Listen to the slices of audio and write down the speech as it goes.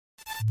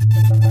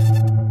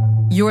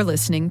You're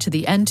listening to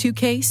the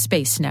N2K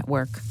Space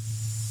Network.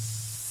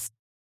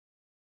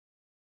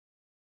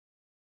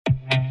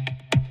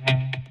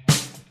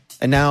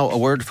 And now a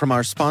word from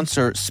our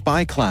sponsor,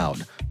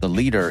 SpyCloud, the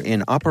leader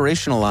in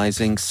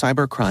operationalizing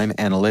cybercrime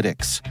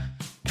analytics.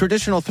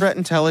 Traditional threat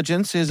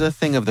intelligence is a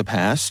thing of the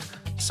past.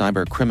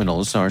 Cyber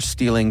criminals are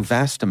stealing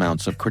vast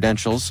amounts of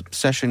credentials,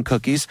 session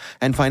cookies,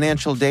 and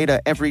financial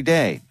data every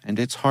day, and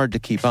it's hard to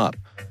keep up.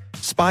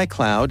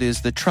 SpyCloud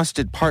is the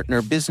trusted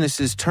partner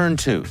businesses turn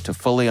to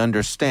fully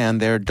understand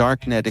their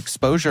darknet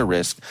exposure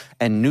risk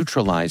and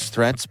neutralize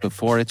threats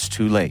before it's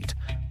too late.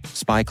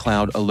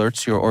 SpyCloud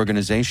alerts your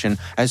organization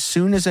as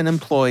soon as an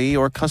employee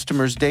or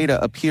customer's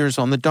data appears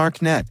on the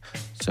darknet,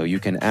 so you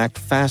can act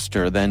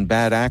faster than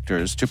bad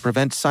actors to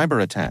prevent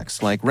cyber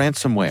attacks like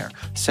ransomware,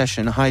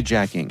 session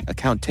hijacking,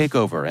 account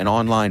takeover, and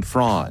online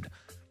fraud.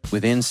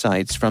 With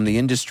insights from the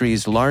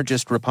industry's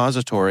largest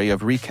repository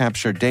of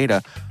recaptured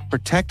data,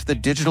 protect the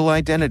digital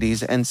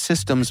identities and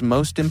systems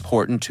most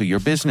important to your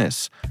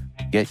business.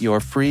 Get your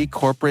free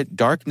corporate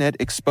darknet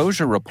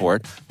exposure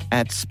report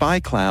at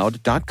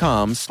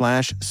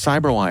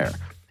spycloud.com/cyberwire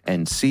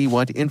and see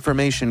what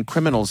information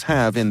criminals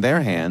have in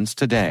their hands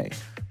today.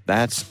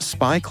 That's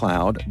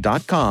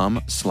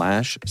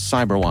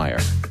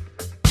spycloud.com/cyberwire.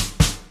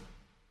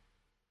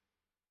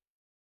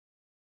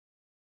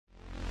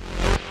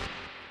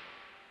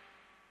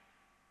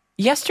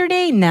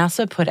 Yesterday,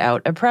 NASA put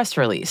out a press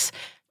release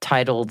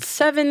titled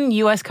 7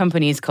 U.S.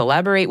 companies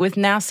collaborate with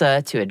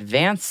NASA to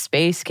advance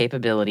space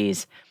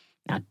capabilities.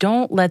 Now,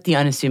 don't let the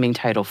unassuming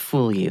title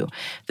fool you.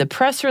 The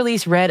press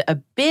release read a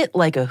bit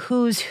like a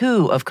who's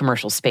who of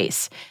commercial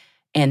space.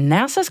 And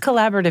NASA's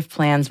collaborative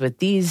plans with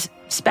these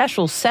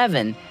special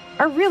 7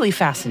 are really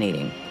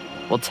fascinating.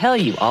 We'll tell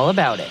you all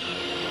about it.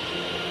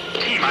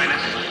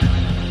 T-minus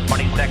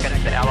 20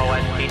 seconds to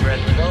LOS speed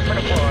rest. Go for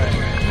deploy.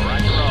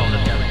 Roger roll.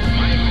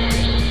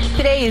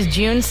 Today is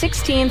June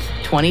 16th,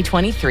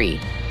 2023,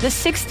 the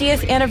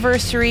 60th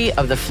anniversary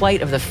of the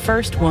flight of the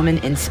first woman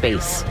in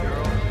space.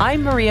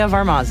 I'm Maria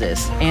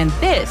Varmazis, and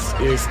this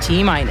is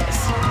T-minus.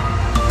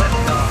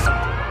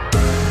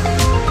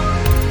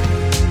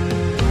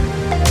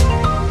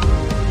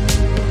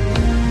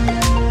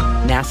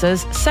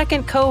 NASA's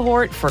second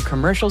cohort for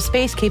commercial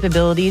space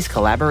capabilities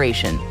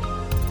collaboration.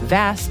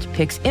 VAST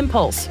picks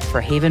Impulse for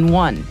Haven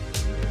 1.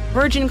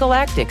 Virgin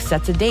Galactic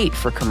sets a date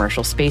for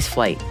commercial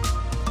spaceflight.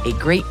 A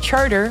great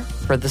charter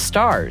for the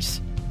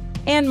stars.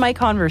 And my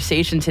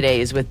conversation today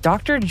is with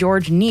Dr.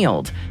 George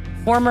Nield,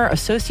 former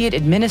Associate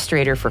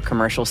Administrator for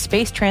Commercial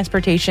Space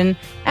Transportation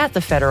at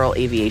the Federal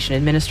Aviation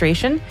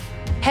Administration,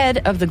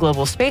 head of the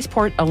Global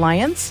Spaceport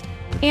Alliance,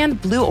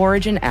 and Blue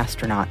Origin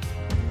astronaut.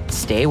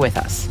 Stay with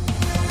us.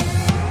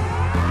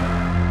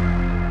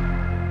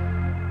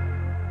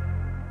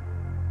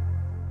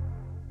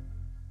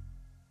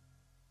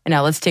 And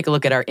now let's take a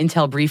look at our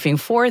intel briefing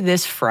for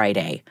this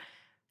Friday.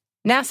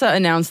 NASA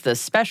announced the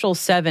special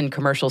 7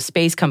 commercial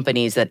space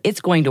companies that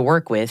it's going to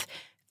work with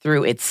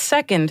through its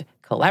second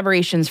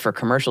Collaborations for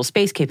Commercial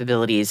Space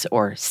Capabilities,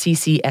 or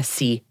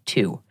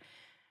CCSC-2.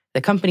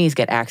 The companies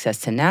get access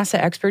to NASA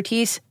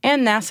expertise,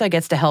 and NASA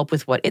gets to help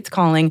with what it's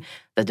calling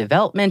the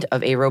development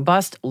of a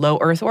robust low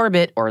Earth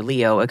orbit, or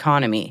LEO,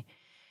 economy.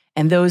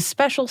 And those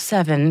special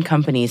 7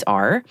 companies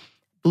are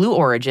Blue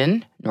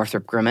Origin,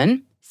 Northrop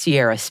Grumman,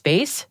 Sierra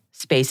Space,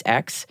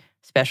 SpaceX,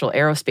 Special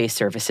Aerospace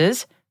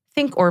Services,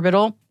 Think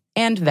Orbital,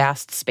 and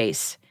Vast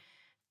Space.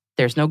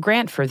 There's no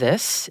grant for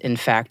this. In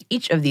fact,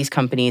 each of these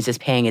companies is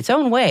paying its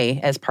own way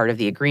as part of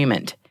the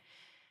agreement.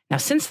 Now,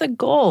 since the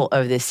goal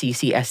of this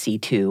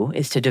CCSC-2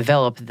 is to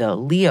develop the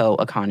LEO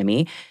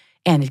economy,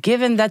 and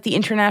given that the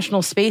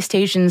International Space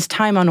Station's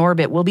time on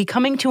orbit will be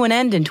coming to an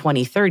end in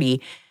 2030,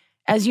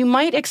 as you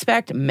might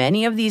expect,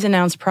 many of these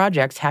announced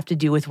projects have to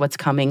do with what's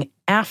coming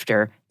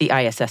after the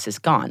ISS is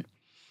gone.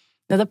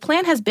 Now, the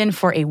plan has been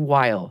for a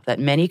while that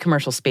many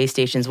commercial space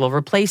stations will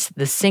replace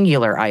the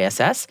singular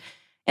ISS,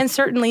 and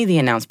certainly the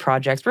announced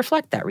projects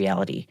reflect that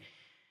reality.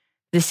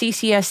 The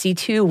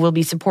CCSC-2 will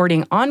be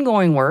supporting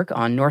ongoing work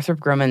on Northrop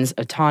Grumman's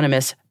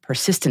autonomous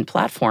persistent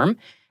platform,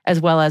 as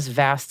well as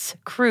VAST's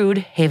crewed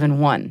Haven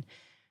 1.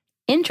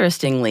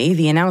 Interestingly,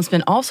 the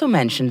announcement also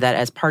mentioned that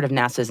as part of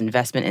NASA's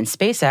investment in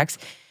SpaceX,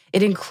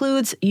 it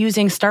includes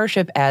using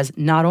Starship as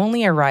not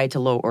only a ride to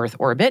low Earth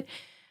orbit,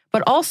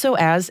 but also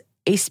as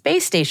a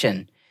space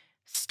station.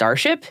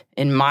 Starship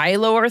in my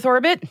low Earth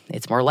orbit?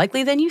 It's more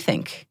likely than you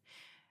think.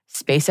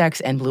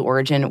 SpaceX and Blue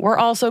Origin were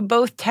also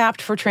both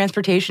tapped for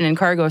transportation and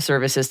cargo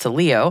services to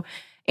LEO,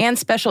 and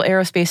Special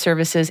Aerospace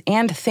Services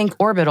and Think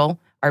Orbital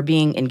are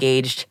being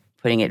engaged,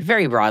 putting it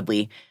very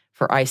broadly,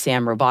 for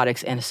ISAM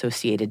robotics and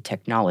associated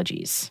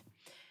technologies.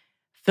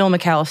 Phil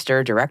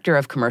McAllister, Director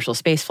of Commercial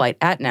Spaceflight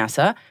at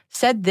NASA,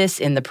 said this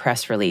in the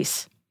press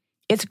release.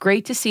 It's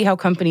great to see how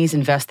companies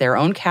invest their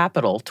own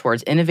capital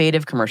towards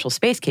innovative commercial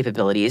space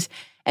capabilities,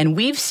 and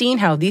we've seen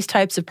how these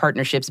types of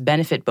partnerships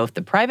benefit both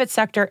the private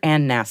sector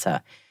and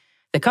NASA.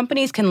 The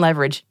companies can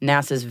leverage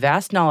NASA's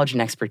vast knowledge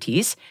and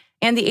expertise,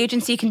 and the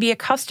agency can be a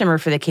customer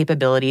for the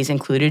capabilities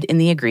included in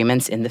the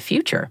agreements in the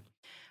future.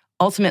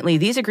 Ultimately,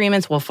 these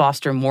agreements will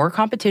foster more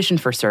competition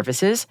for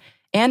services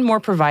and more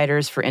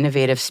providers for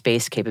innovative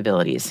space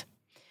capabilities.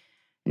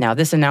 Now,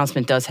 this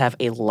announcement does have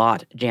a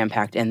lot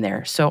jam-packed in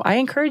there, so I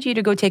encourage you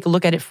to go take a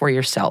look at it for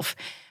yourself.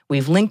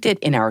 We've linked it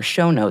in our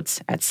show notes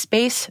at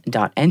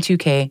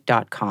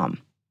space.n2k.com.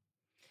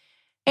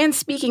 And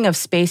speaking of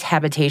space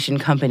habitation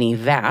company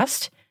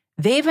VAST,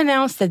 they've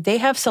announced that they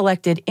have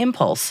selected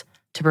Impulse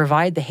to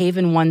provide the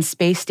Haven 1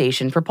 space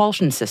station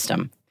propulsion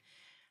system.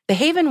 The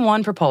Haven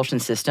 1 propulsion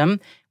system,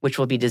 which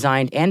will be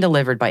designed and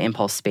delivered by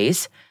Impulse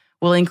Space,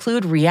 will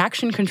include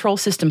reaction control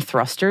system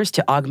thrusters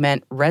to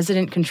augment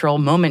resident control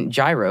moment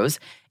gyros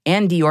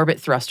and deorbit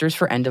thrusters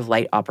for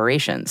end-of-life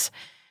operations.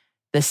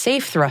 The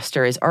SAFE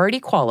thruster is already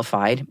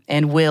qualified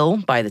and will,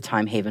 by the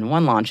time Haven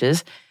 1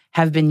 launches,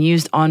 have been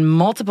used on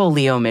multiple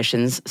LEO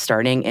missions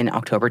starting in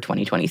October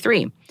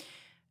 2023.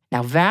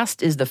 Now,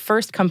 VAST is the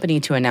first company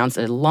to announce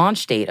a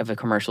launch date of a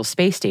commercial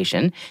space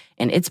station,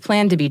 and it's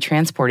planned to be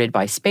transported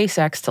by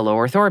SpaceX to low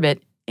Earth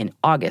orbit in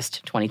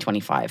August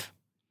 2025.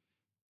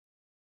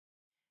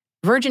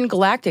 Virgin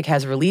Galactic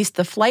has released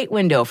the flight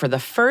window for the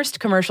first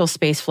commercial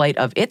spaceflight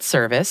of its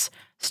service,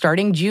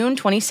 starting June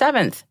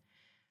 27th.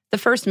 The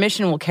first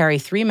mission will carry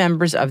 3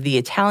 members of the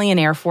Italian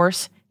Air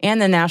Force and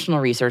the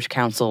National Research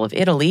Council of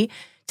Italy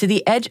to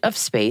the edge of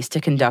space to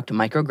conduct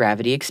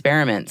microgravity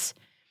experiments.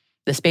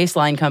 The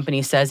Spaceline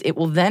company says it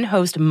will then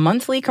host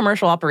monthly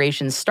commercial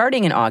operations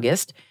starting in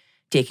August,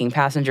 taking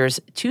passengers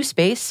to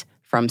space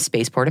from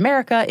Spaceport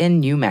America in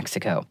New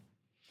Mexico.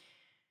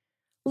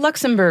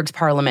 Luxembourg's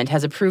parliament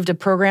has approved a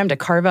program to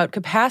carve out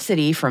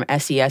capacity from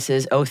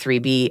SES's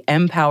O3b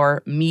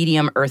mPOWER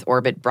medium Earth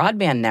orbit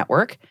broadband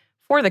network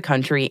for the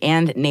country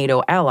and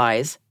NATO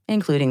allies,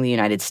 including the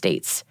United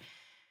States.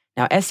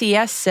 Now,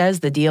 SES says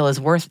the deal is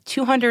worth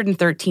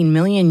 $213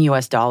 million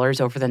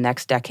over the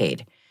next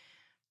decade.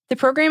 The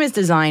program is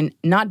designed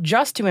not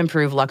just to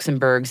improve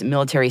Luxembourg's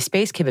military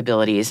space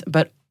capabilities,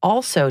 but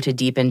also to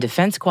deepen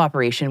defense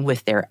cooperation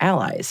with their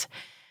allies.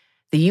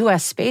 The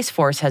U.S. Space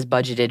Force has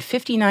budgeted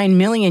 $59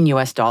 million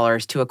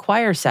to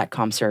acquire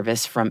SATCOM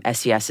service from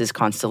SES's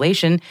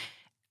constellation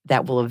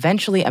that will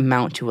eventually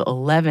amount to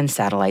 11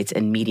 satellites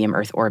in medium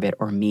Earth orbit,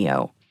 or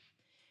MEO.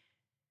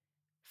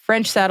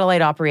 French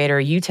satellite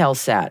operator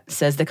Eutelsat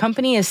says the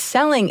company is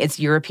selling its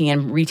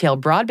European retail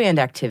broadband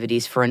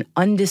activities for an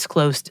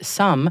undisclosed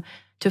sum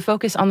to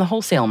focus on the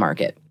wholesale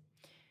market.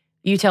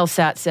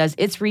 Eutelsat says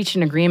it's reached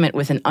an agreement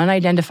with an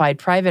unidentified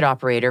private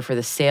operator for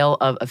the sale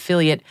of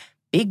affiliate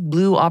Big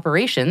Blue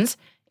operations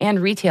and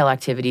retail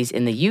activities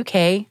in the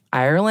UK,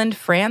 Ireland,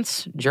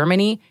 France,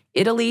 Germany,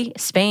 Italy,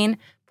 Spain,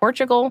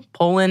 Portugal,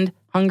 Poland,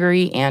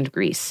 Hungary, and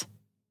Greece.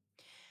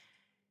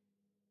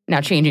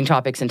 Now, changing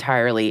topics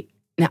entirely.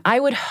 Now, I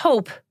would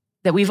hope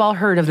that we've all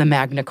heard of the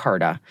Magna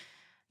Carta.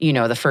 You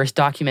know, the first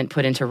document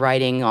put into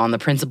writing on the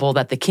principle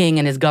that the king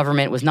and his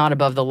government was not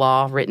above the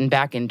law, written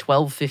back in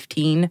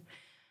 1215.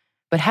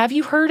 But have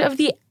you heard of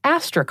the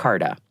Astra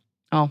Carta?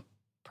 Oh,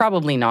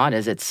 probably not,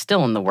 as it's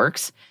still in the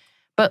works.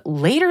 But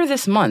later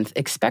this month,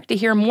 expect to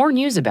hear more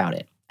news about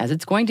it, as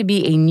it's going to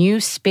be a new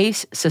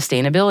space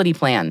sustainability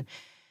plan.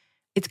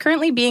 It's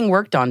currently being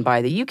worked on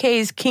by the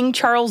UK's King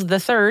Charles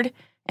III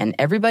and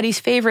everybody's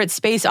favorite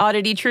space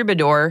oddity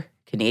troubadour,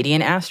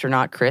 Canadian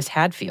astronaut Chris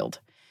Hadfield.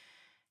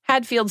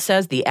 Hadfield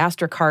says the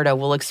Astra Carta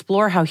will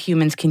explore how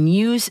humans can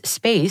use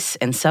space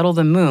and settle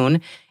the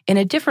moon in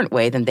a different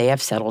way than they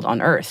have settled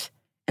on Earth,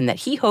 and that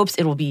he hopes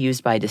it will be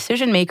used by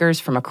decision makers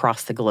from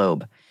across the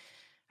globe.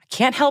 I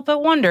can't help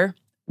but wonder,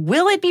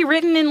 will it be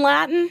written in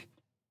Latin?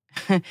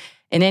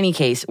 In any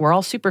case, we're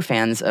all super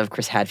fans of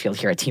Chris Hadfield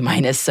here at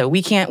T-, so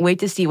we can't wait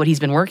to see what he's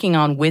been working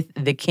on with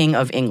the King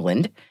of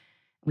England.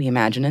 We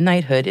imagine a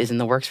knighthood is in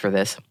the works for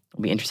this.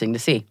 It'll be interesting to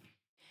see.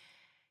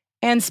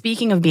 And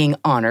speaking of being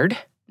honored,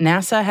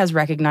 NASA has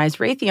recognized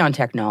Raytheon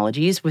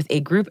Technologies with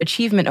a Group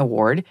Achievement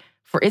Award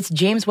for its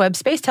James Webb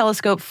Space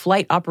Telescope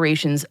Flight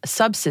Operations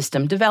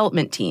Subsystem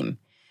Development Team.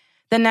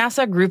 The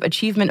NASA Group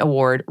Achievement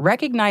Award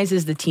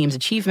recognizes the team's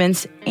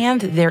achievements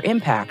and their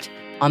impact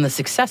on the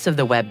success of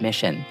the Webb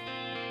mission.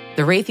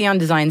 The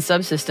Raytheon-designed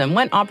subsystem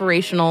went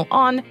operational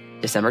on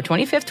December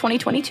 25,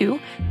 2022,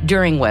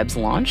 during Webb's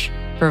launch,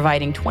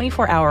 providing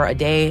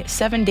 24-hour-a-day,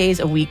 7 days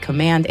a week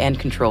command and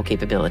control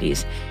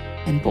capabilities.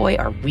 And boy,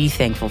 are we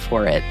thankful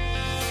for it.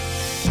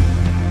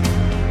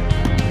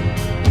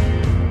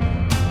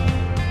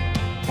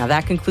 Now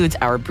that concludes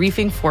our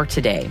briefing for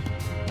today.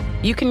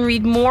 You can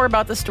read more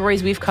about the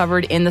stories we've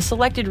covered in the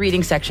selected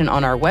reading section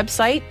on our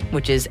website,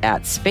 which is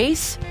at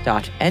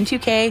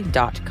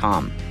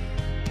space.n2k.com.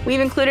 We've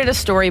included a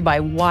story by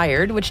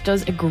Wired, which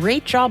does a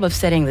great job of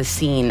setting the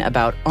scene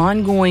about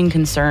ongoing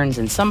concerns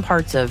in some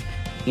parts of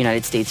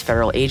United States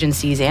federal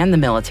agencies and the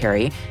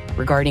military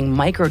regarding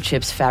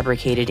microchips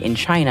fabricated in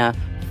China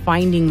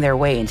finding their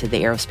way into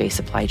the aerospace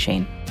supply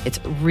chain. It's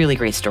a really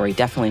great story,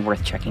 definitely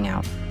worth checking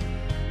out.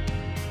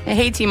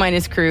 Hey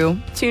T- crew,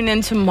 tune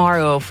in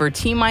tomorrow for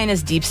T-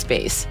 Deep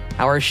Space,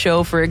 our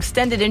show for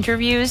extended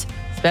interviews,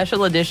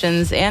 special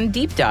editions, and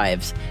deep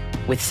dives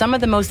with some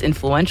of the most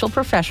influential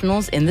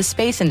professionals in the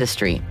space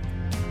industry.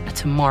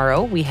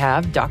 tomorrow, we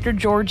have Dr.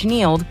 George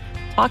Neild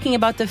talking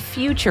about the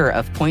future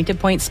of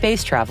point-to-point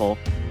space travel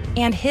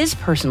and his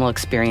personal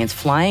experience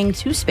flying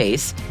to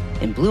space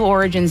in Blue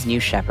Origin's New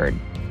Shepard.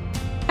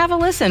 Have a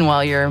listen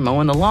while you're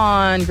mowing the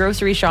lawn,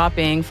 grocery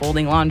shopping,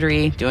 folding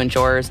laundry, doing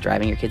chores,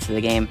 driving your kids to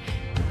the game.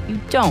 You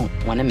don't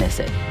want to miss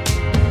it.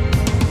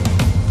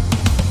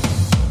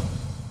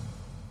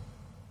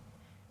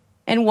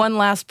 And one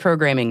last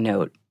programming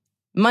note.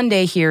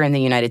 Monday here in the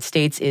United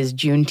States is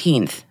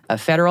Juneteenth, a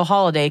federal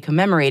holiday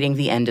commemorating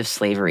the end of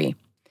slavery.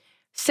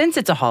 Since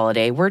it's a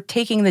holiday, we're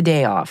taking the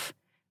day off.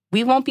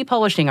 We won't be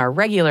publishing our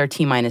regular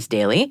T-Minus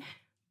Daily,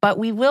 but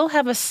we will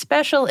have a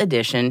special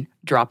edition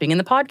dropping in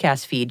the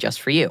podcast feed just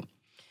for you.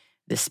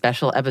 This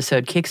special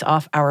episode kicks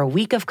off our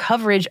week of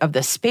coverage of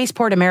the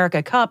Spaceport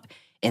America Cup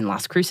in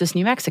Las Cruces,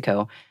 New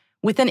Mexico,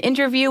 with an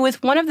interview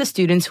with one of the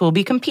students who will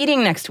be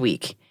competing next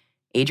week,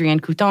 Adrienne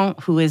Coutan,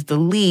 who is the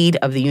lead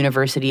of the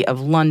University of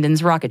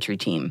London's rocketry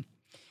team.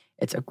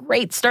 It's a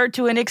great start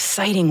to an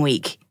exciting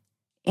week.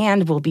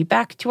 And we'll be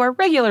back to our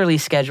regularly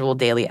scheduled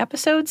daily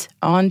episodes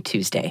on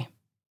Tuesday.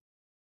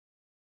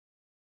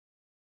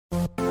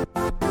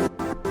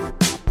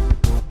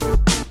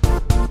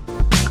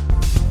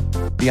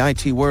 The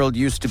IT world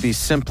used to be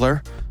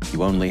simpler.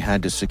 You only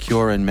had to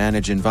secure and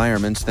manage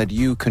environments that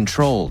you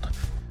controlled.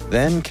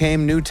 Then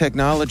came new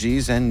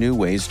technologies and new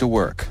ways to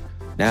work.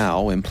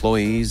 Now,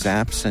 employees,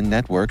 apps, and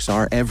networks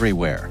are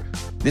everywhere.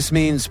 This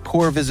means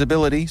poor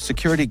visibility,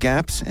 security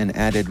gaps, and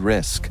added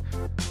risk.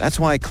 That's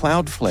why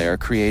Cloudflare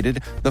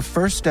created the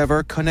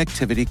first-ever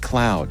connectivity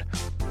cloud.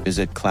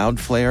 Visit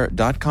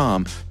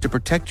cloudflare.com to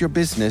protect your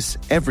business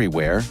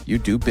everywhere you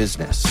do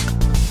business.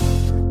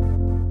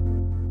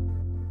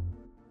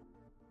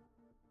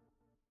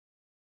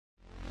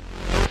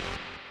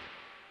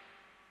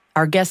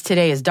 Our guest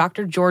today is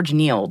Dr. George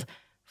Neild,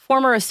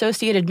 former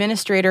Associate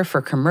Administrator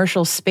for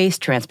Commercial Space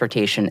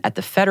Transportation at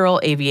the Federal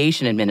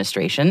Aviation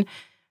Administration,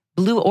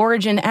 Blue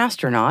Origin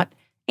astronaut,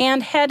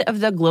 and head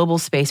of the Global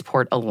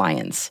Spaceport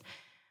Alliance.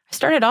 I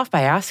started off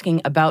by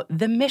asking about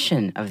the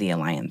mission of the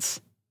Alliance.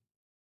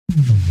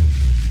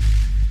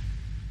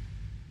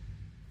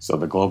 So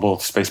the Global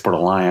Spaceport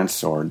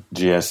Alliance, or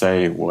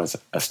GSA, was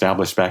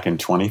established back in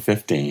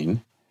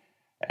 2015,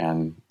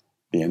 and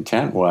the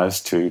intent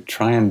was to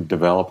try and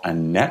develop a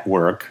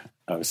network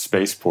of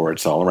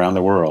spaceports all around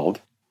the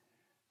world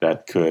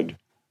that could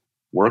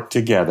work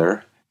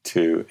together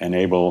to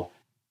enable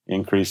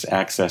increased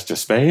access to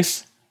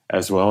space,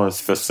 as well as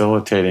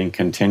facilitating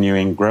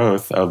continuing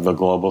growth of the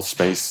global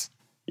space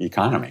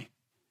economy.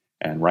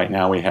 And right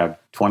now we have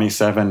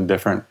 27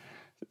 different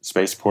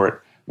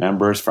spaceport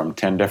members from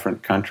 10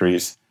 different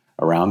countries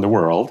around the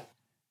world.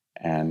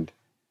 And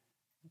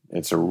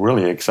it's a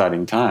really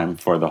exciting time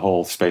for the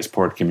whole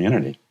spaceport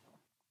community.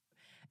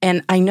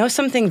 And I know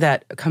something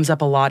that comes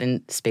up a lot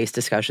in space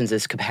discussions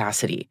is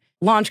capacity.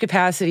 Launch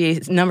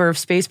capacity, number of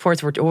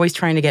spaceports, we're always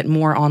trying to get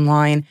more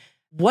online.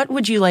 What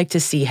would you like to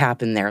see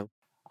happen there?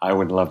 I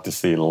would love to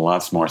see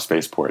lots more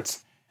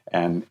spaceports.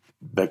 And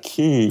the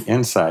key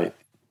insight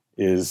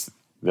is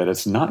that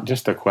it's not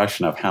just a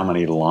question of how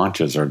many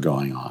launches are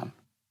going on,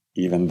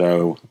 even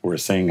though we're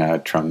seeing a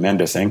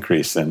tremendous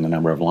increase in the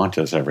number of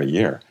launches every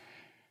year.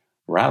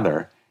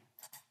 Rather,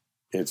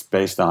 it's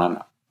based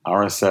on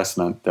our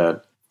assessment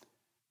that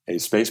a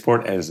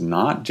spaceport is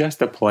not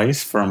just a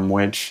place from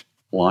which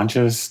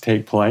launches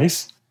take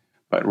place,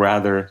 but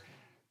rather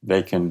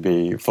they can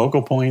be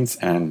focal points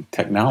and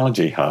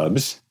technology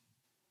hubs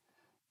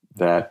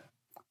that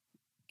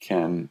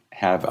can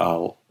have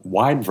a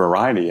wide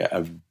variety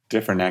of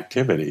different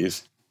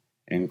activities,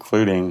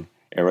 including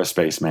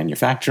aerospace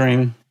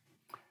manufacturing,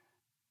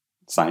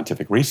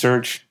 scientific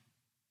research,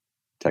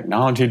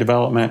 technology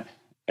development,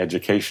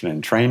 education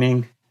and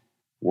training,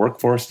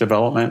 workforce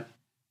development,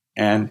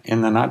 and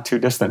in the not too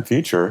distant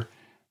future,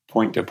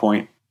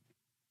 point-to-point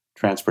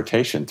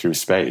transportation through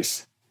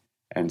space.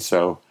 And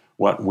so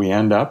what we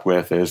end up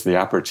with is the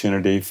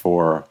opportunity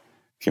for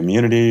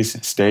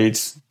communities,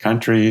 states,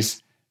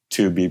 countries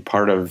to be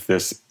part of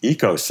this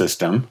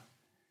ecosystem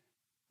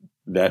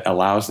that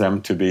allows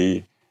them to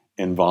be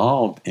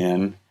involved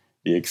in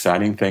the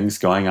exciting things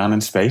going on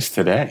in space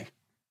today.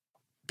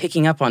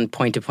 Picking up on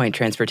point-to-point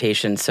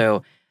transportation,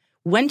 so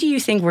when do you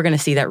think we're going to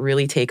see that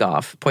really take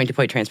off,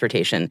 point-to-point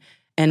transportation?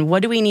 And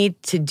what do we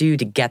need to do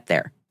to get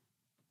there?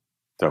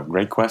 So,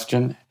 great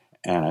question.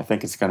 And I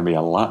think it's going to be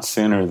a lot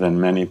sooner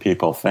than many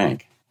people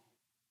think.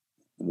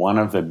 One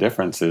of the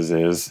differences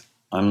is,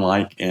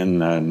 unlike in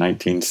the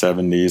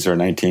 1970s or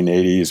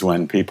 1980s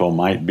when people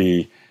might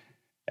be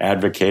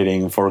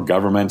advocating for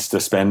governments to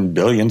spend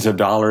billions of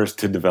dollars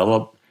to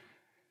develop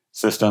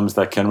systems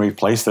that can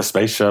replace the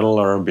space shuttle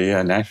or be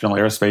a national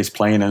aerospace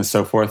plane and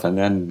so forth, and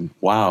then,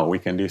 wow, we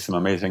can do some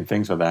amazing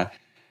things with that.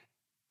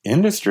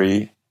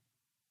 Industry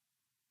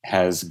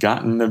has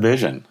gotten the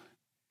vision,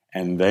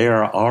 and they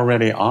are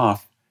already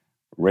off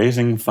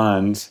raising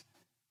funds,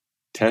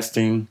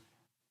 testing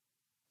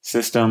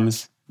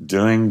systems,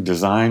 doing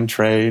design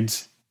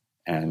trades,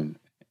 and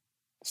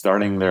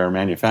starting their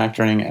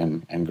manufacturing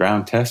and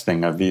ground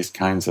testing of these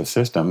kinds of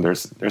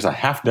systems. There's a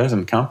half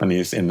dozen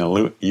companies in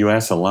the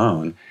U.S.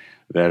 alone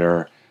that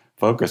are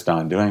focused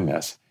on doing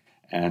this.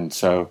 And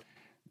so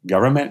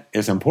government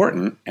is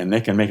important, and they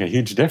can make a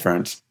huge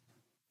difference,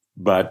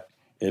 but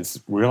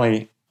it's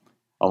really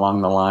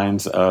along the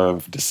lines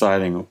of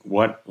deciding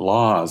what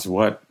laws,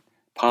 what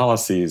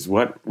policies,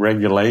 what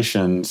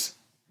regulations,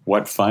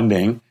 what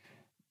funding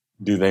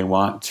do they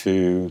want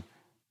to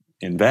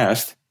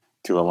invest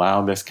to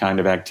allow this kind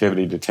of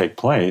activity to take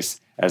place,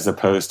 as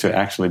opposed to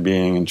actually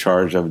being in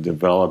charge of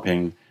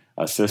developing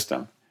a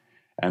system.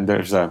 And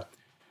there's a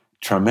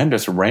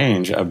tremendous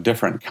range of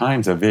different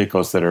kinds of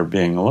vehicles that are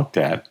being looked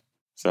at.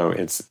 So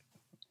it's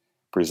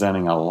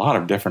presenting a lot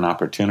of different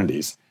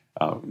opportunities.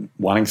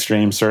 One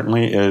extreme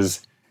certainly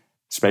is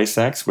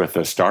SpaceX with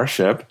the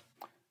Starship.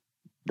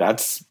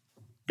 That's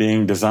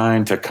being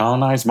designed to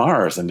colonize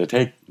Mars and to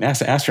take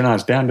NASA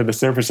astronauts down to the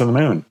surface of the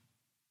moon.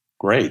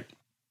 Great.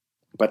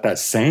 But that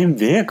same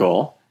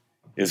vehicle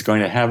is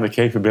going to have the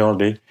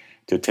capability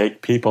to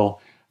take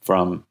people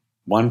from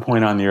one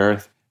point on the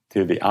Earth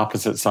to the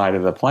opposite side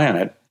of the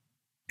planet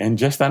in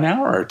just an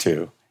hour or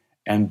two.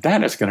 And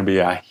that is going to be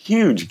a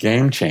huge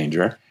game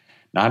changer,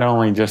 not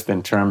only just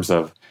in terms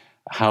of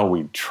how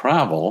we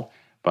travel,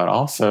 but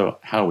also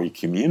how we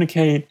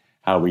communicate,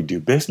 how we do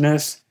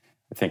business.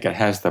 I think it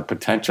has the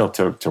potential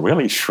to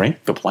really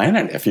shrink the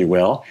planet, if you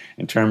will,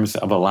 in terms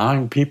of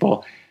allowing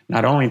people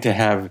not only to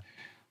have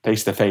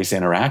face-to-face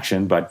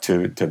interaction, but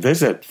to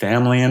visit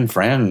family and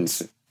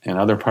friends in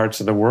other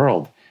parts of the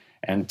world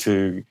and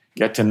to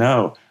get to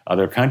know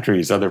other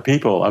countries, other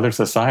people, other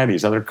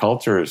societies, other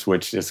cultures,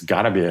 which has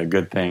got to be a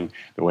good thing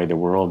the way the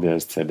world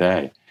is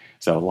today.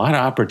 So a lot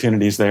of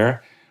opportunities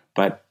there,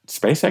 but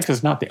SpaceX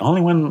is not the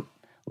only one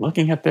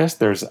looking at this.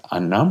 There's a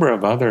number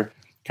of other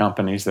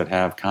companies that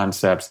have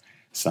concepts,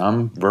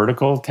 some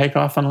vertical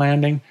takeoff and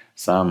landing,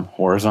 some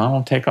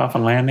horizontal takeoff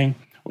and landing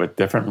with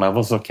different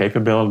levels of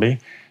capability.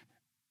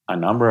 A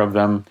number of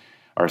them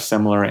are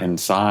similar in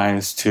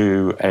size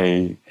to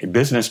a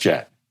business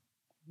jet,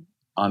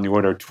 on the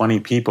order of 20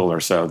 people or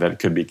so that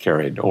could be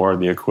carried, or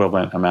the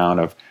equivalent amount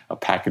of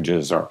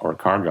packages or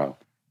cargo.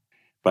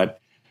 But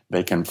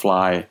they can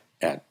fly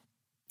at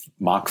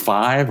Mach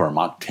 5 or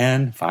Mach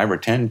 10, 5 or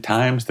 10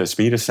 times the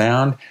speed of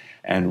sound,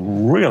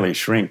 and really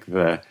shrink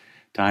the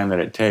time that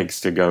it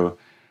takes to go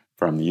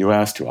from the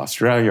US to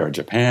Australia or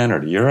Japan or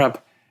to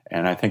Europe.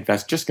 And I think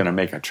that's just going to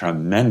make a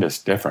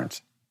tremendous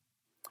difference.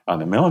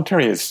 The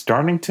military is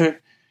starting to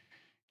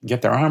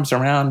get their arms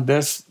around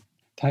this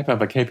type of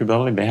a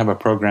capability. They have a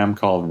program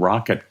called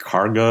Rocket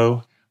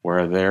Cargo,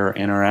 where they're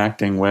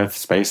interacting with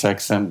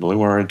SpaceX and Blue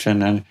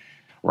Origin and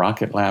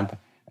Rocket Lab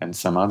and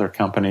some other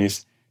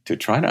companies to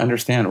try to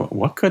understand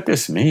what could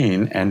this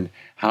mean and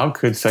how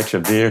could such a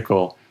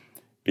vehicle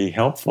be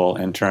helpful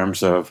in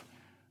terms of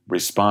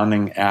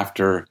responding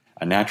after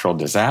a natural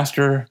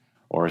disaster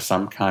or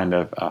some kind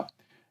of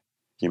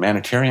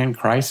humanitarian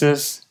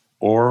crisis,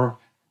 or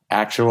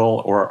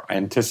actual or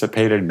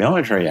anticipated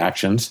military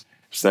actions,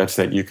 such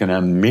that you can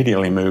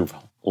immediately move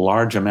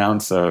large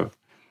amounts of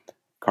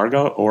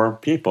cargo or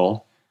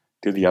people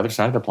to the other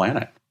side of the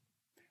planet.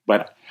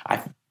 But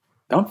I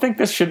don't think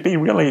this should be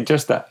really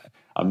just a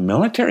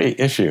military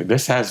issue.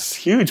 This has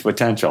huge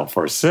potential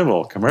for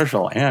civil,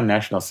 commercial, and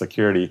national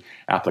security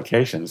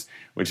applications,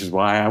 which is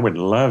why I would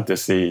love to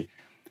see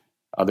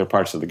other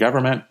parts of the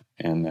government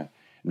and the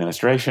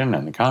administration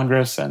and the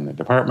Congress and the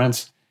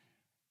departments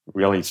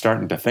really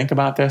starting to think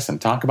about this and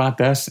talk about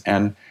this,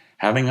 and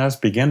having us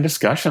begin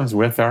discussions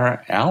with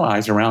our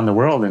allies around the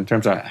world in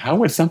terms of how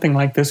would something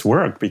like this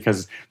work?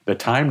 Because the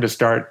time to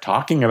start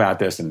talking about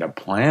this and to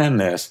plan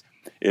this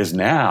is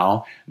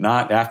now,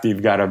 not after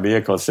you've got a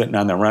vehicle sitting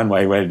on the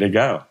runway ready to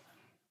go.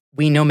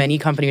 We know many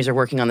companies are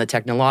working on the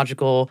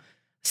technological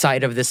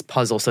side of this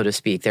puzzle, so to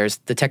speak. There's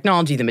the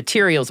technology, the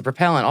materials, the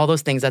propellant, all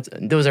those things.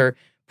 Those are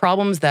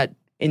problems that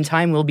in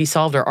time will be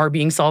solved or are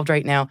being solved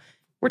right now.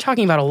 We're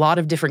talking about a lot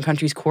of different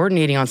countries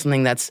coordinating on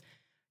something that's,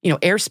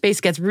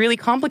 airspace gets really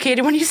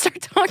complicated when you start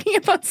talking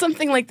about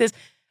something like this.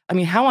 I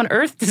mean, how on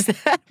earth does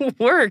that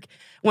work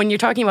when you're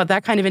talking about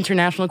that kind of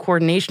international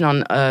coordination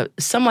on a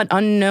somewhat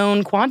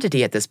unknown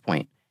quantity at this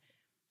point?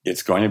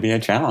 It's going to be a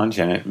challenge,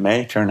 and it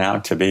may turn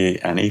out to be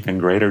an even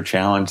greater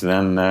challenge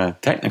than the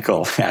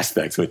technical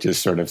aspects, which is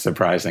sort of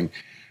surprising.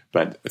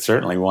 But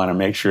certainly want to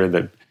make sure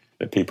that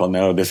people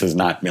know this is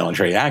not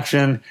military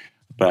action,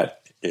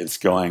 but it's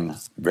going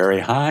very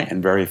high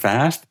and very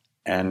fast,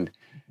 and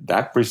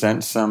that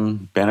presents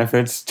some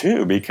benefits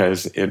too,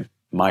 because it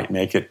might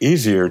make it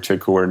easier to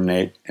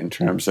coordinate in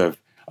terms of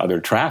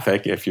other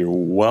traffic if you're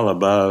well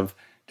above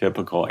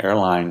typical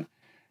airline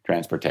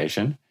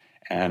transportation.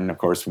 And of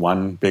course,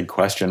 one big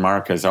question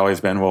mark has always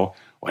been, well,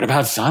 what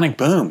about sonic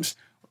booms?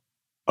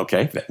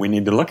 Okay, we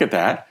need to look at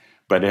that.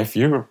 But if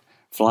you're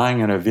flying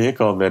in a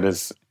vehicle that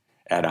is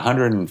at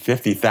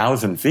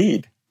 150,000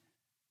 feet,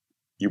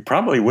 you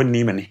probably wouldn't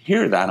even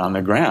hear that on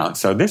the ground.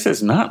 So this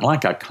is not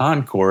like a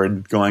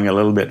Concorde going a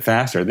little bit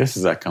faster. This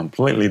is a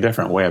completely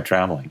different way of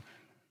traveling.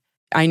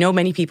 I know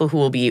many people who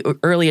will be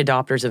early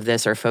adopters of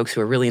this are folks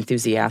who are really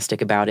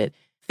enthusiastic about it,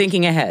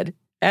 thinking ahead.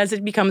 As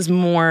it becomes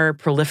more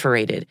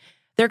proliferated,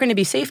 there are going to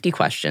be safety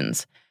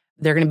questions.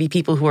 There are going to be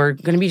people who are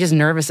going to be just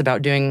nervous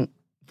about doing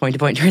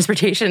point-to-point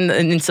transportation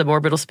in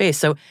suborbital space.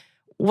 So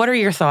what are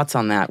your thoughts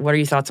on that? What are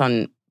your thoughts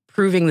on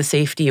proving the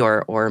safety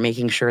or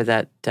making sure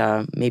that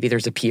maybe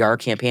there's a PR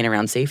campaign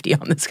around safety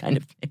on this kind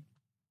of thing?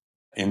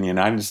 In the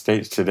United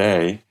States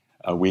today,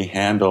 we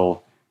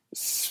handle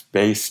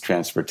space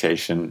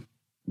transportation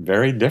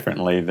very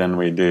differently than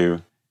we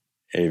do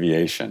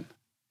aviation.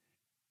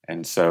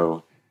 And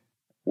so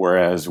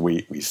whereas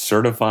we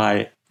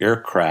certify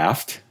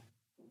aircraft,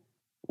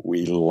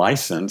 we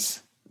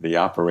license the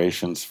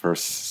operations for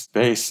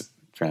space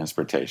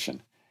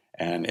transportation.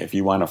 And if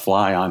you want to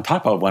fly on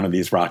top of one of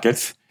these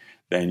rockets,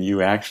 then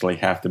you actually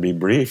have to be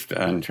briefed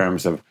in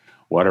terms of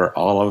what are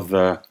all of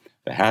the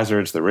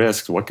hazards, the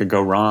risks, what could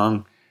go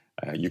wrong.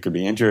 You could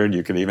be injured,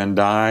 you could even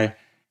die.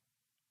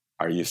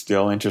 Are you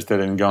still interested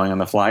in going on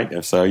the flight?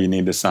 If so, you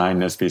need to sign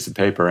this piece of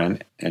paper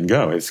and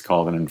go. It's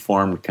called an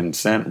informed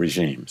consent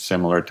regime,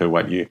 similar to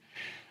what you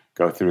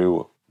go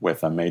through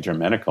with a major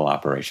medical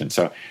operation.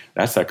 So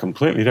that's a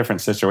completely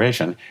different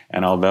situation.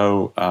 And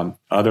although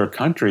other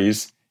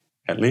countries,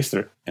 at least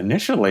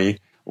initially,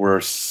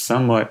 were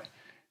somewhat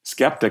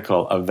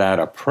skeptical of that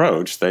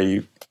approach,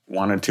 they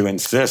wanted to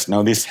insist,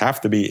 no, these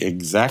have to be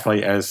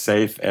exactly as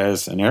safe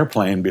as an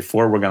airplane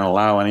before we're going to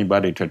allow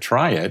anybody to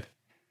try it.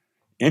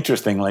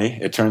 Interestingly,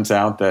 it turns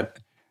out that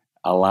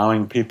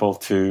allowing people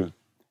to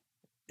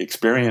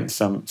experience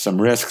some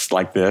risks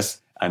like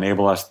this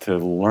enable us to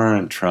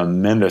learn a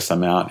tremendous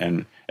amount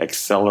and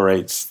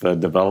accelerates the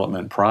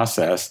development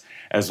process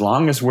as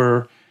long as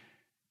we're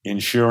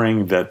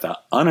ensuring that the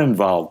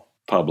uninvolved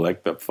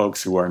public, the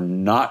folks who are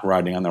not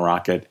riding on the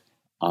rocket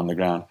on the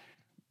ground,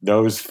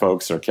 those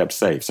folks are kept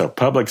safe. So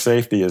public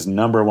safety is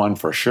number one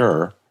for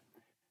sure,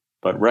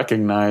 but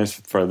recognize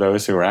for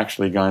those who are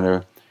actually going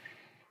to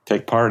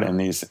take part in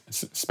these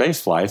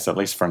space flights, at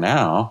least for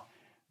now,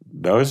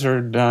 those are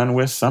done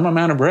with some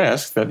amount of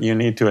risk that you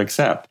need to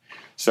accept.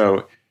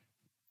 So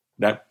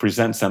that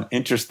presents some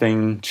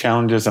interesting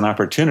challenges and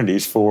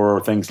opportunities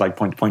for things like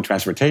point-to-point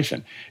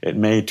transportation. It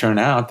may turn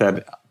out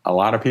that a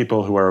lot of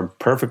people who are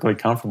perfectly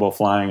comfortable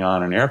flying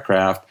on an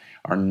aircraft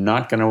are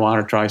not going to want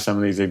to try some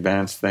of these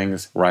advanced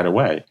things right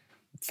away.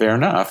 Fair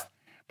enough,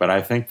 but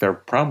I think there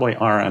probably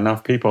are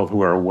enough people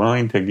who are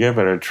willing to give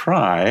it a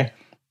try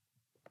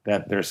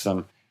that there's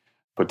some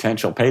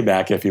potential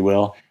payback, if you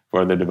will,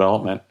 for the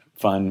development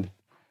fund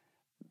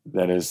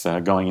that is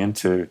going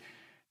into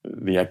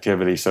the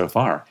activity so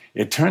far.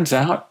 It turns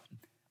out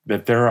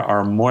that there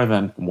are more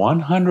than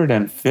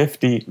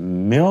 150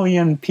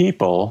 million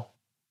people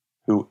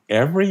who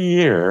every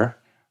year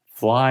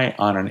fly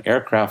on an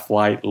aircraft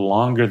flight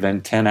longer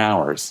than 10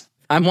 hours.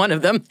 I'm one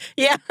of them.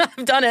 Yeah,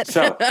 I've done it.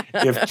 So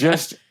if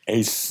just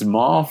a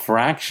small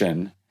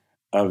fraction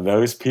of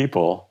those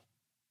people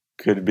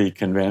could be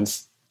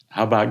convinced,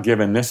 how about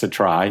giving this a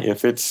try?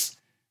 If it's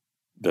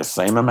the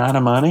same amount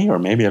of money or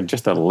maybe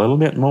just a little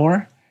bit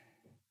more,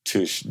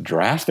 to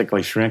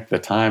drastically shrink the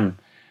time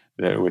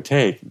that it would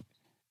take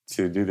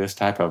to do this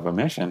type of a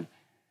mission,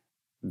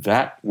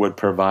 that would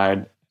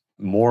provide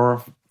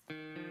more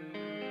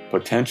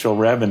potential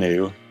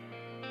revenue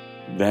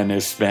than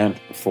is spent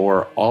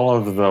for all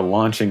of the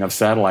launching of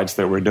satellites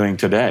that we're doing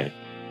today.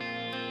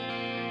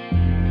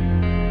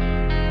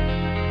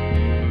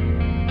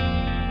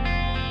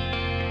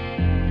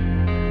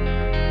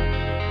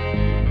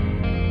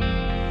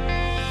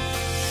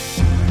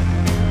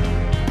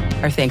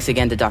 Our thanks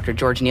again to Dr.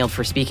 George Nield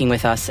for speaking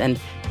with us. And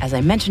as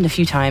I mentioned a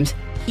few times,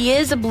 he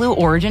is a Blue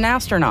Origin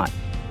astronaut.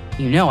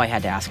 You know I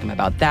had to ask him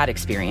about that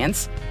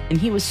experience, and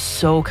he was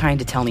so kind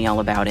to tell me all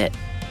about it.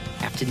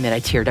 I have to admit I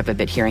teared up a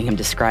bit hearing him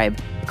describe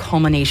the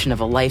culmination of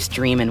a life's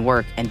dream and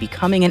work and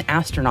becoming an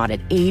astronaut at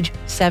age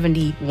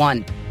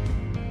 71.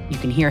 You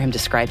can hear him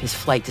describe his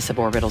flight to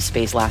suborbital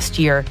space last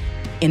year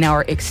in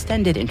our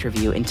extended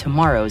interview in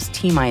tomorrow's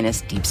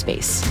T-Minus Deep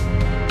Space.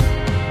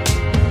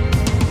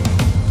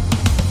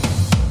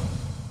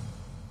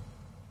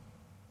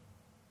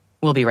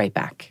 We'll be right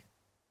back.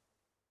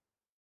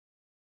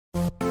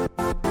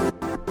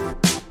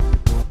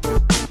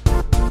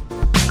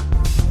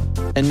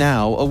 And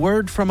now, a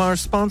word from our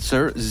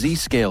sponsor,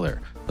 Zscaler,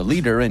 the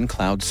leader in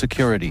cloud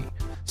security.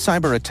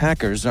 Cyber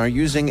attackers are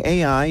using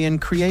AI in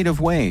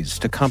creative ways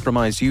to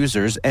compromise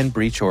users and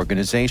breach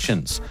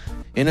organizations.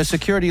 In a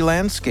security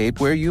landscape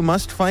where you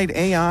must fight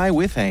AI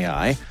with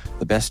AI,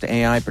 the best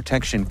AI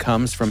protection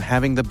comes from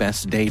having the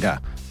best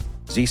data.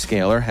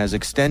 Zscaler has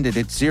extended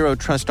its Zero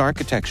Trust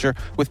architecture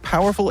with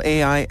powerful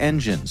AI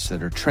engines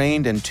that are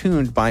trained and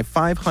tuned by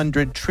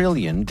 500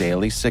 trillion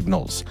daily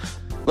signals.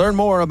 Learn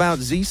more about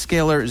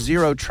Zscaler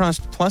Zero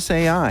Trust Plus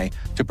AI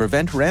to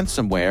prevent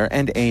ransomware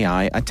and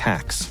AI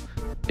attacks.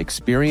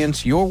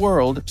 Experience your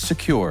world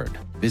secured.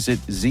 Visit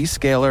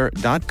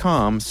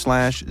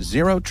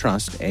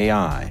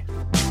zscaler.com/zerotrustai.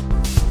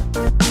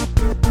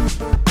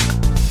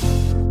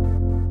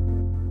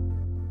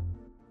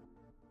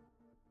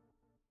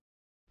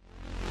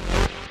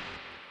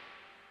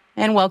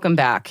 And welcome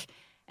back.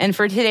 And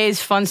for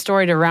today's fun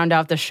story to round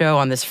out the show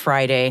on this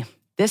Friday,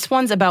 this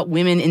one's about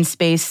women in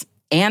space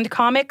and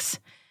comics.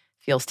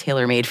 Feels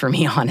tailor-made for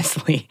me,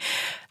 honestly.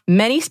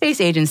 Many space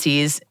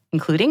agencies,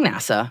 including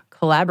NASA,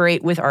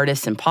 collaborate with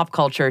artists in pop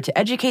culture to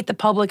educate the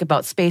public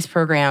about space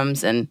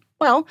programs and,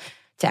 well,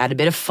 to add a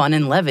bit of fun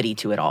and levity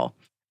to it all.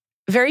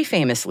 Very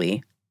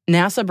famously,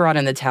 NASA brought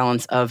in the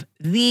talents of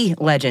the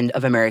legend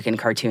of American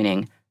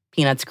cartooning,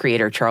 Peanuts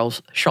creator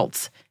Charles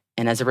Schulz.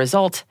 And as a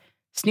result,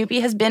 Snoopy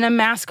has been a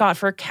mascot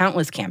for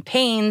countless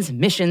campaigns,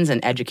 missions,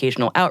 and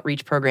educational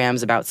outreach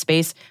programs about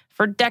space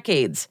for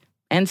decades,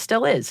 and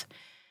still is.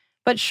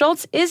 But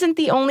Schulz isn't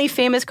the only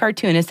famous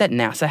cartoonist that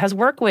NASA has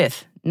worked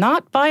with,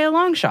 not by a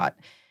long shot.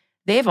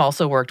 They've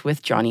also worked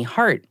with Johnny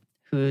Hart,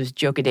 whose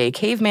Joke-A-Day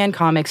caveman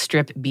comic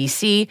strip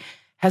BC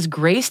has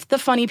graced the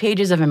funny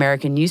pages of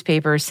American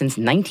newspapers since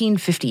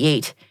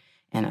 1958.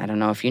 And I don't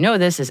know if you know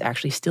this, is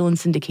actually still in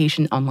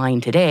syndication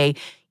online today,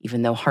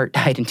 even though Hart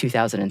died in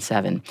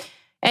 2007.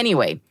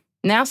 Anyway,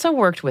 NASA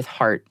worked with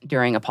Hart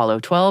during Apollo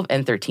 12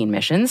 and 13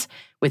 missions,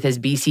 with his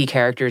BC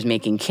characters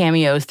making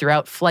cameos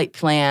throughout flight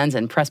plans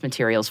and press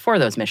materials for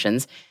those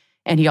missions,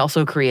 and he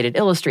also created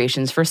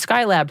illustrations for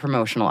Skylab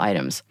promotional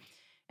items.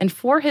 And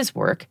for his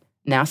work,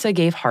 NASA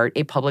gave Hart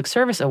a Public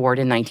Service Award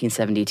in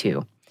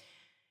 1972.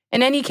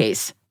 In any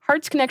case,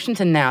 Hart's connection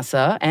to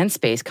NASA and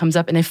space comes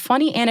up in a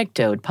funny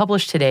anecdote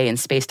published today in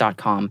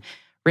Space.com,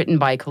 written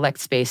by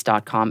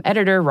CollectSpace.com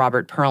editor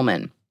Robert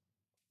Perlman.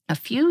 A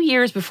few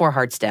years before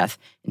Hart's death,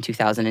 in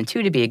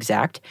 2002 to be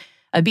exact,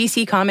 a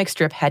BC comic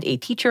strip had a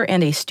teacher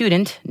and a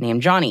student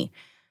named Johnny.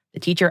 The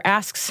teacher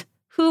asks,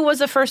 "Who was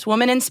the first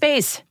woman in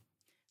space?"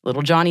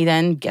 Little Johnny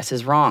then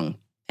guesses wrong.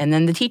 And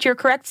then the teacher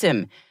corrects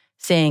him,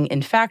 saying,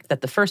 in fact,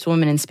 that the first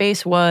woman in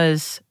space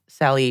was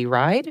Sally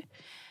Ride.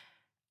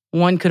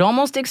 One could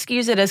almost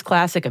excuse it as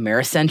classic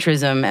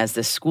Americentrism, as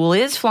the school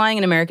is flying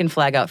an American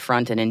flag out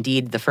front, and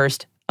indeed the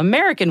first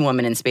American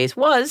woman in space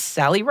was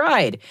Sally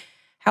Ride.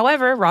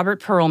 However,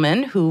 Robert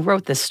Perlman, who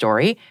wrote this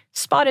story,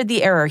 spotted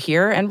the error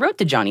here and wrote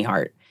to Johnny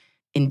Hart.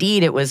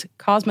 Indeed, it was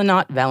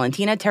cosmonaut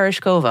Valentina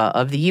Tereshkova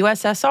of the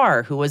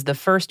USSR who was the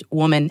first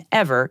woman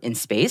ever in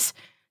space,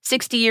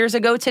 60 years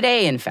ago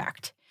today, in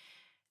fact.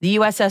 The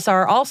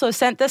USSR also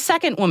sent the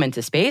second woman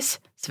to space,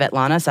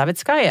 Svetlana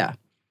Savitskaya.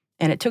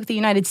 And it took the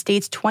United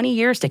States 20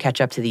 years to catch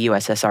up to the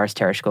USSR's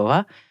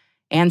Tereshkova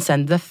and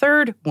send the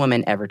third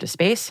woman ever to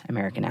space,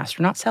 American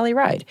astronaut Sally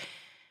Ride.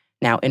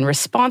 Now, in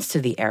response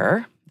to the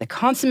error, the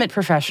consummate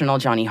professional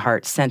Johnny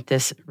Hart sent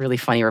this really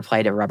funny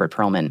reply to Robert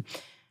Perlman.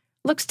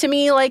 "Looks to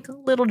me like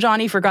little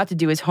Johnny forgot to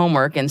do his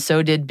homework, and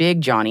so did big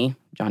Johnny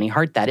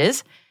Hart, that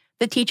is.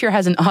 The teacher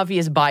has an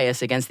obvious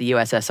bias against the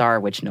USSR,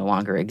 which no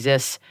longer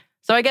exists.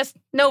 So I guess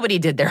nobody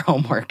did their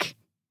homework."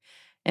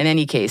 In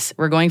any case,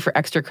 we're going for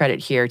extra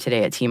credit here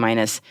today at T-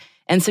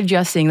 and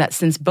suggesting that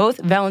since both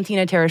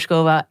Valentina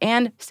Tereshkova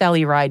and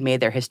Sally Ride made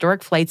their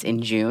historic flights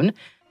in June,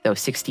 though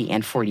 60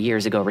 and 40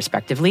 years ago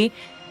respectively,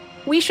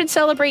 we should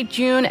celebrate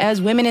June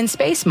as Women in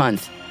Space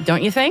Month,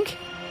 don't you think?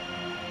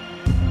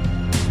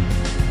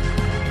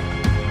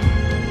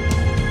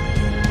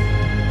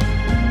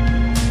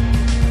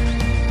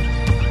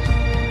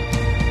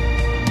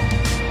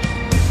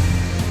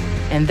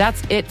 And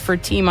that's it for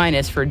T-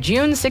 for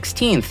June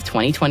 16th,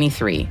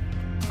 2023.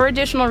 For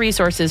additional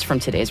resources from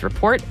today's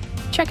report,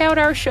 check out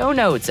our show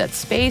notes at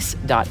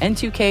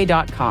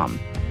space.n2k.com.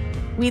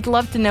 We'd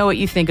love to know what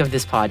you think of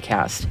this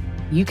podcast.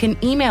 You can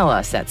email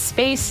us at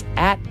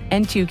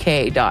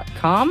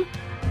space@n2k.com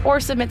or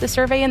submit the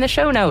survey in the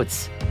show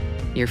notes.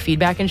 Your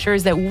feedback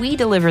ensures that we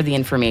deliver the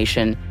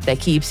information that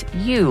keeps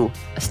you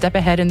a step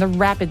ahead in the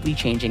rapidly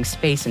changing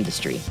space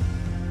industry.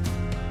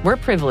 We're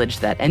privileged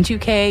that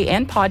N2K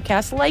and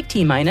podcasts like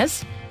T-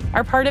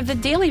 are part of the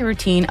daily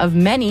routine of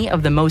many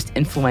of the most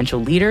influential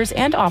leaders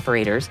and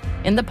operators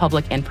in the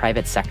public and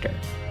private sector,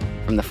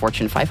 from the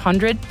Fortune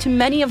 500 to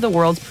many of the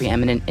world's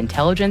preeminent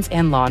intelligence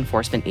and law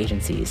enforcement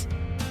agencies.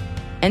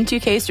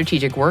 N2K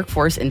Strategic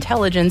Workforce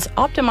Intelligence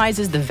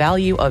optimizes the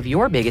value of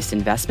your biggest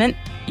investment,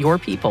 your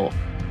people.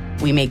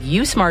 We make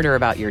you smarter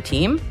about your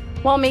team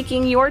while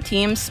making your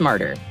team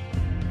smarter.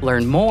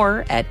 Learn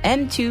more at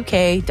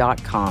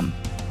n2k.com.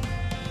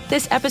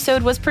 This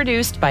episode was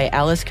produced by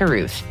Alice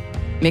Carruth,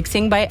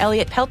 mixing by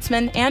Elliot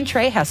Peltzman and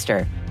Trey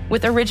Hester,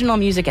 with original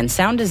music and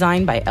sound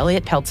design by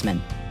Elliot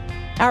Peltzman.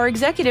 Our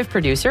executive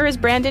producer is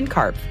Brandon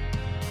Karpf.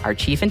 Our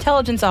chief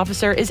intelligence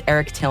officer is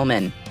Eric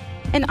Tillman.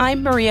 And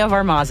I'm Maria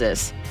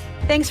Varmazis.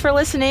 Thanks for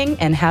listening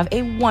and have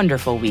a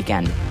wonderful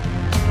weekend.